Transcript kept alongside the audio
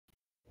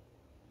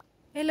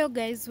Hello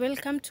guys,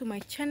 welcome to my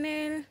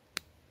channel.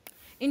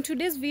 In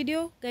today's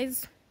video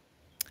guys,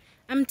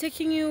 I'm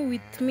taking you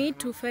with me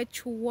to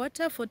fetch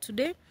water for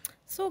today.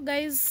 So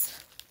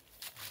guys,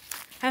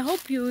 I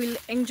hope you will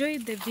enjoy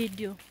the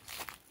video.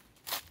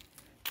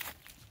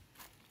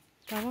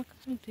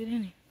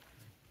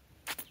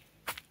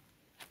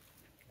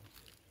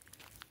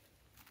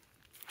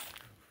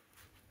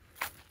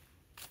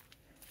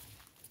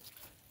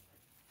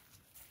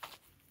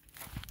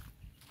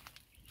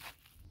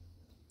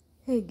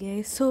 Hey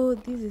guys, so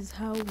this is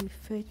how we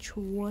fetch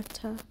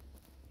water.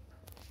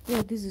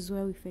 Yeah, this is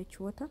where we fetch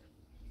water.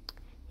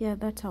 Yeah,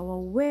 that's our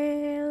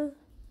well.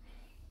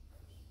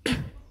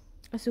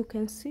 As you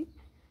can see,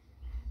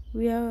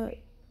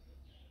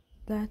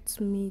 that's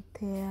me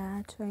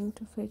there trying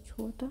to fetch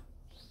water.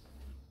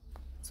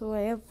 So I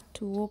have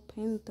to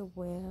open the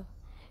well.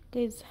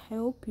 Guys, I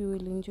hope you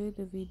will enjoy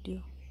the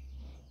video.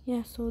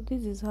 Yeah, so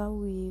this is how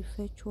we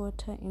fetch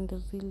water in the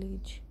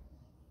village.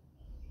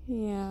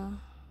 Yeah.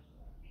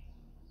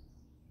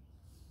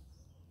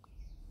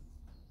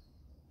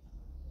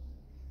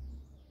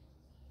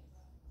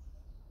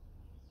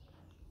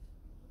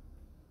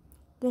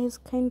 Guys,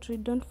 kindly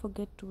don't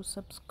forget to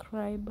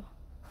subscribe.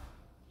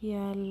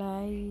 Yeah,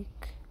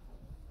 like.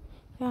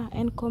 Yeah,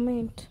 and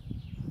comment.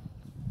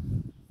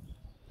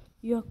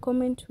 Your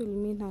comment will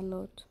mean a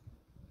lot.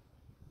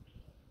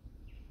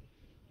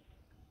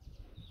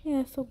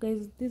 Yeah, so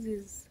guys, this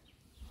is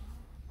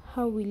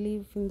how we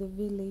live in the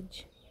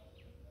village.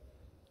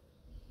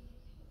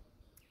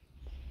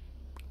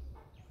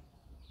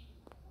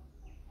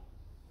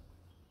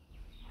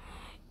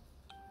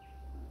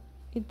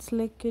 It's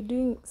like you're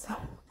doing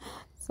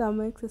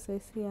some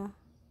exercise here.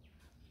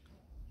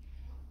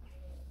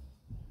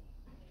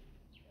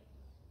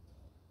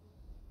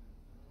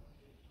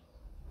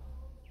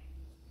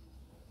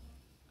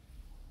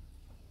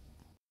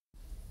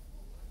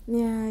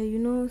 Yeah, you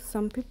know,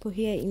 some people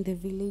here in the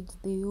village,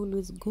 they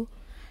always go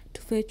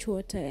to fetch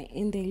water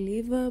in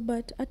the river,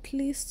 but at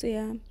least,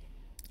 yeah,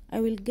 I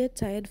will get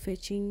tired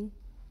fetching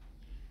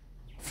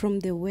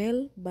from the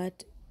well,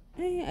 but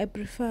I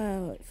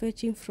prefer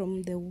fetching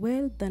from the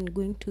well than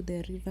going to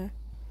the river.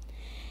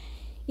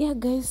 Yeah,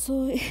 guys,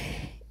 so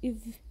if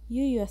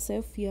you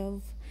yourself you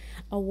have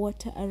a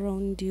water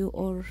around you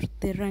or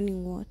the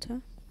running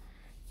water,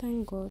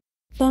 thank God.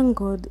 Thank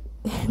God.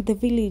 The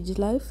village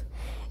life,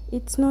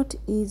 it's not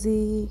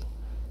easy,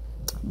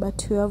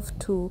 but you have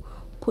to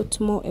put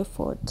more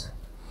effort.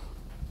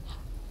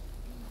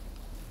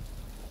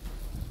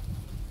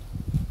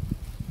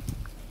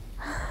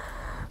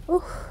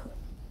 Oh,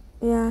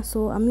 yeah,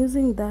 so I'm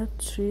using that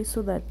tree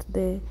so that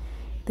the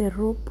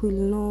rope will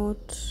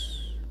not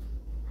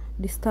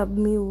disturb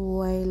me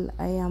while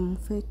I am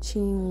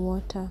fetching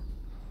water.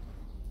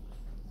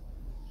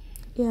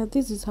 Yeah,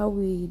 this is how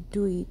we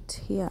do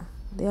it here,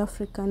 the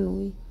African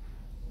way.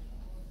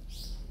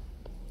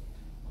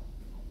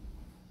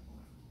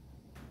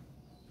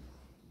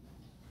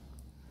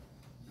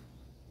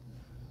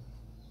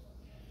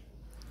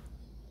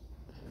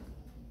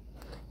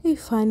 Hey,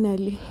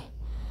 finally,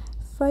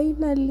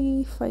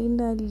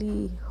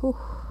 oh,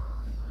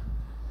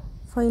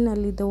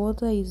 finally the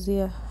water is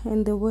here,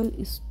 and the well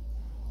is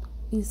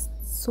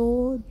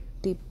so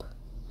deep,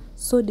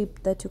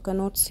 that you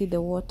cannot see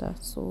the water.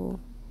 So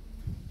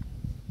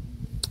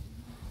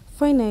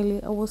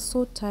finally, I was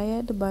so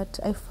tired, but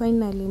I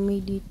finally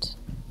made it.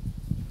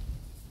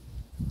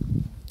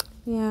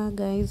 Yeah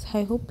guys,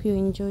 I hope you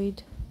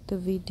enjoyed the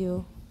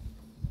video.